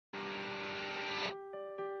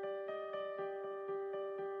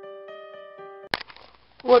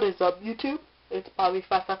What is up, YouTube? It's probably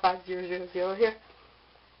 555000 here,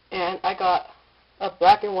 and I got a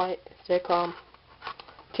black and white Zekrom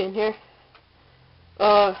tin here.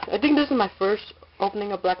 I think this is my first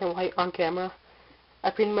opening of black and white on camera.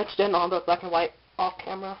 I pretty much done all the black and white off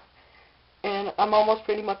camera, and I'm almost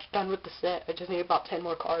pretty much done with the set. I just need about 10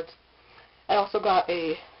 more cards. I also got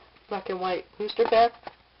a black and white booster pack,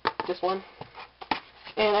 just one,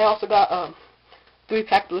 and I also got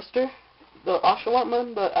 3-pack blister, the Oshawott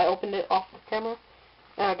one, but I opened it off camera,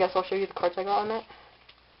 and I guess I'll show you the cards I got on that.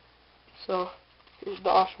 So here's the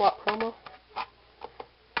Oshawott promo.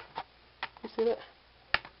 You see that?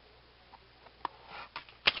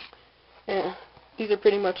 And these are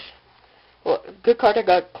pretty much, well, good card. I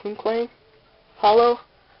got Clean Claim, Hollow,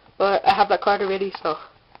 but I have that card already, so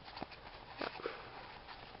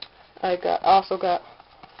I also got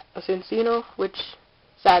a Cincino, which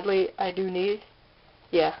sadly I do need.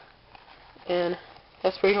 Yeah, and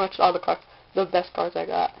that's pretty much all the best cards I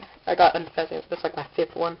got. I got Unfezant. That's like my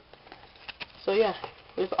 5th one. So yeah,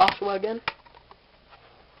 here's Oshawott again.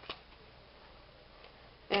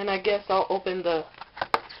 And I guess I'll open the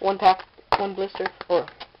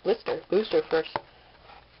booster first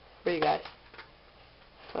for you guys.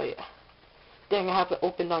 So yeah. Dang, I haven't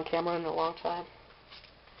opened on camera in a long time.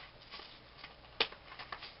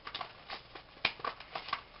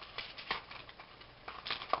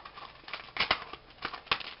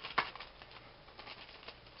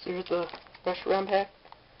 So here's the Zekrom pack.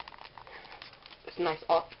 It's nice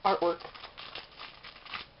artwork.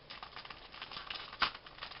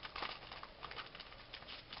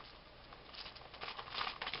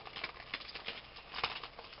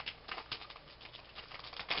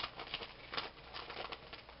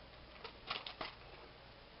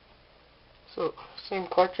 So same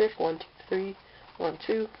cartridge, 1, 2, 3, 1,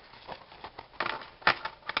 2.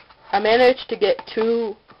 I managed to get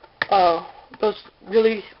 2 those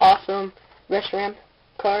really awesome Zekrom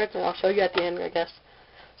cards, and I'll show you at the end, I guess.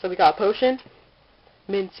 So we got Potion,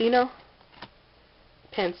 Mincino,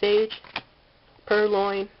 Pansage,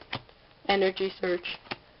 Purloin, Energy Search,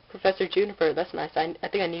 Professor Juniper. That's nice. I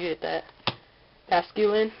think I needed that.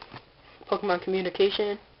 Basculin, Pokemon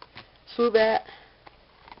Communication, Swoobat,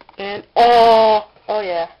 and oh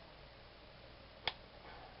yeah.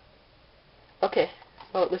 Okay,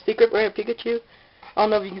 so the Secret Rare Pikachu. I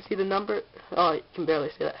don't know if you can see the number. Oh, you can barely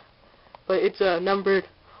see that. But it's numbered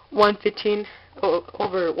 115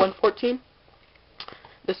 over 114.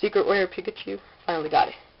 The Secret Rare Pikachu. Finally got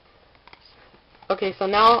it. Okay, so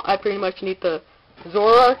now I pretty much need the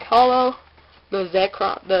Zoroark Hollow, the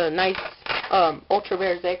Zekrom, the nice Ultra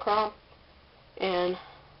Rare Zekrom, and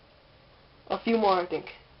a few more, I think.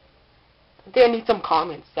 I think I need some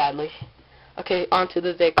comments, sadly. Okay, on to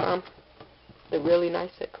the Zekrom. The really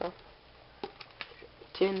nice Zekrom.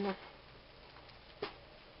 Tin.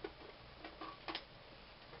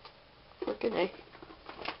 Freaking A.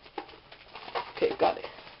 Okay, got it.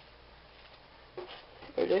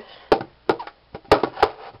 There it is.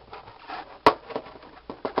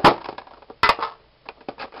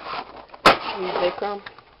 Zekrom.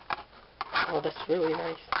 Oh, that's really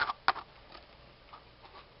nice.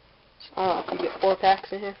 You get 4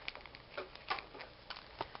 packs in here.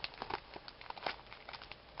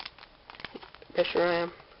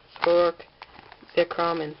 Reshiram, Zoroark,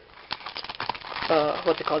 Zekrom, and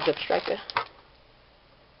what they call Zepstrika.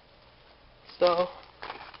 So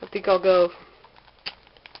I think I'll go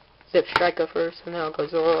Zepstrika first, and then I'll go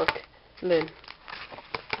Zoroark, and then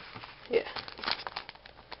yeah.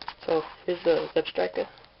 So here's the Zepstrika.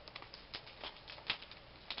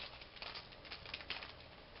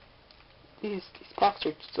 These packs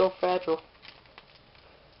are so fragile.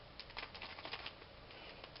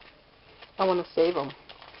 I want to save them.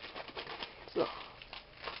 So,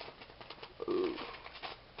 ooh.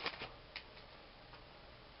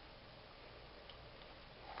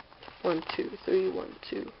 1, 2, 3, 1,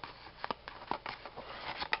 2.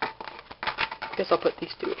 Guess I'll put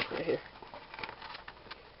these 2 right here.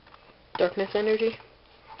 Darkness Energy,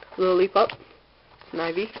 Lillipup,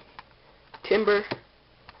 Snivy, Timber,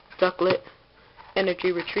 Ducklet,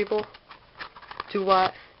 Energy Retrieval,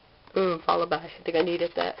 2-Watt, followed by, I think I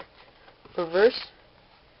needed that. Reverse,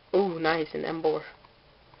 ooh, nice, an Emboar.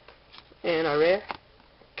 And a rare,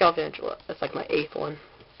 Galvantula. That's like my 8th one.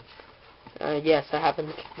 Yes, I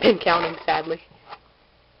haven't been counting, sadly.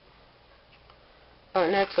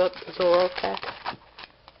 Alright, next up, Zoroark pack.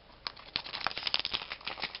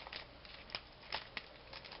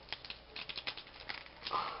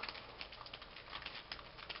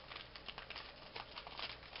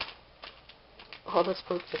 Oh, that's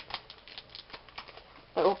perfect.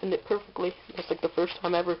 I opened it perfectly. That's like the first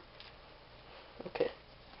time ever. Okay.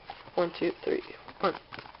 1, 2, 3. 1,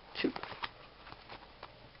 2.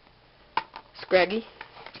 Scraggy.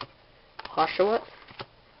 Oshawott.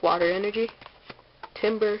 Water Energy.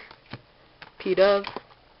 Timber. P-Dove.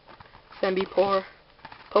 Sembipore.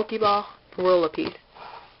 Pokeball. Whirlipede.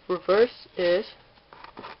 Reverse is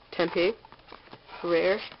Tempe.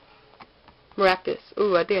 Rare. Maractus.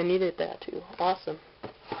 Ooh, I think I needed that too. Awesome.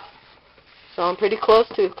 So I'm pretty close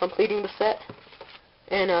to completing the set.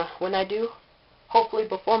 And when I do, hopefully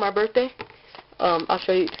before my birthday, I'll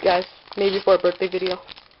show you guys maybe for a birthday video.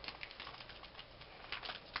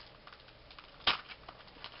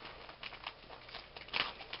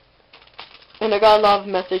 And I got a lot of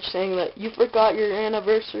message saying that you forgot your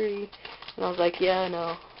anniversary. And I was like, yeah, I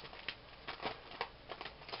know.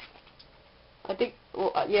 I think,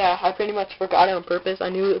 well, yeah, I pretty much forgot it on purpose. I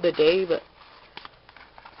knew the day, but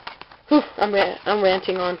whew, I'm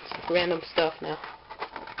ranting on random stuff now.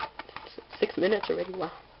 6 minutes already,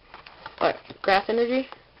 wow. Alright, Grass Energy,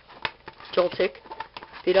 Joltik,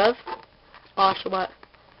 P-Dove, Oshawott,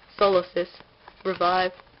 Solosis,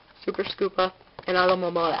 Revive, Super Scoopa, and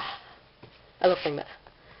Alamomola. I love saying that.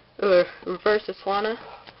 Reverse is Swanna,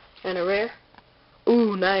 and a rare.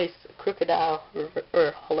 Ooh, nice. Crocodile,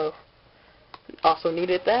 Hollow. Also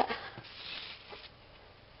needed that.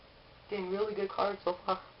 Getting really good cards so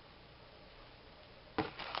far.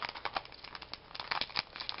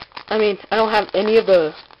 I mean, I don't have any of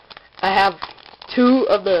the... I have 2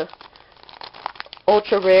 of the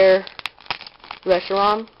ultra rare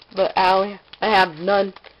Reshiram, but I have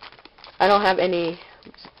none. I don't have any,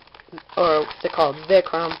 or what's it called,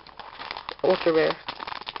 Zekrom ultra rare.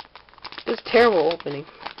 This is terrible opening.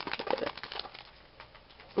 Look at it.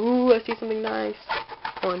 Ooh, I see something nice.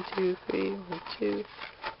 1, 2, 3, 1, 2.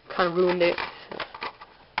 Kind of ruined it.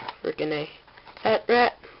 Freaking A. Hat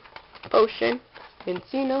Rat, Potion,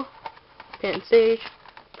 Encino, Pantin Sage,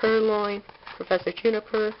 Purloin, Professor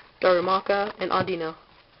Juniper, Darumaka, and Audino.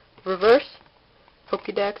 Reverse,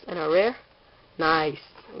 Pokédex, and a rare. Nice.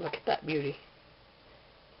 Look at that beauty.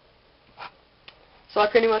 So I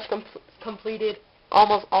pretty much completed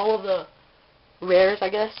almost all of the rares, I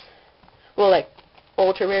guess. Well, like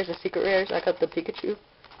ultra rares and secret rares. I got the Pikachu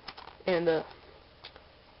and the...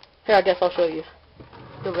 Here, I guess I'll show you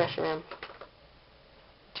the Reshiram.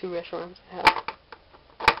 2 Reshirams I have.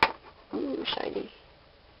 Ooh, shiny.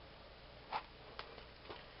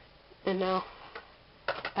 And now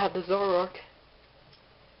I have the Zoroark.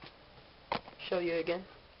 Show you again.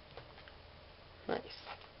 Nice.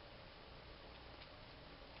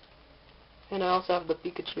 And I also have the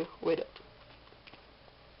Pikachu. Wait up.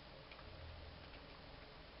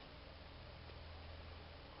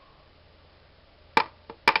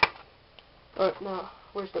 Oh, no.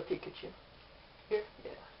 Where's the Pikachu? Here?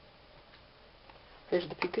 Yeah. Here's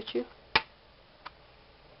the Pikachu.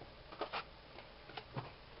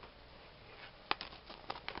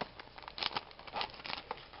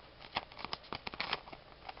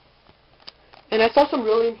 And I saw some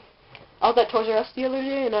really... I was at Toys R Us the other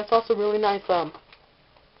day, and I saw some really nice, not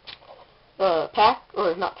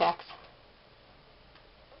packs.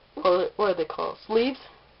 What are they called? Sleeves?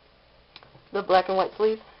 The black and white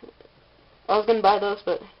sleeve. I was gonna buy those,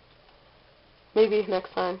 but maybe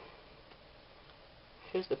next time.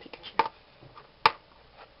 Here's the Pikachu.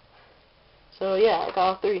 So yeah, I got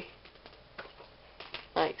all 3.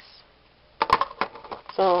 Nice.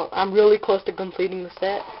 So I'm really close to completing the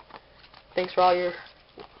set. Thanks for all you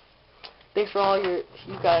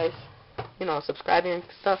guys, subscribing and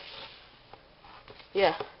stuff.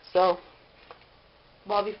 Yeah, so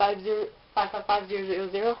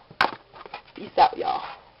Bobby555000. Peace out, y'all.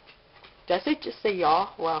 Did I just say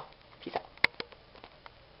y'all? Wow.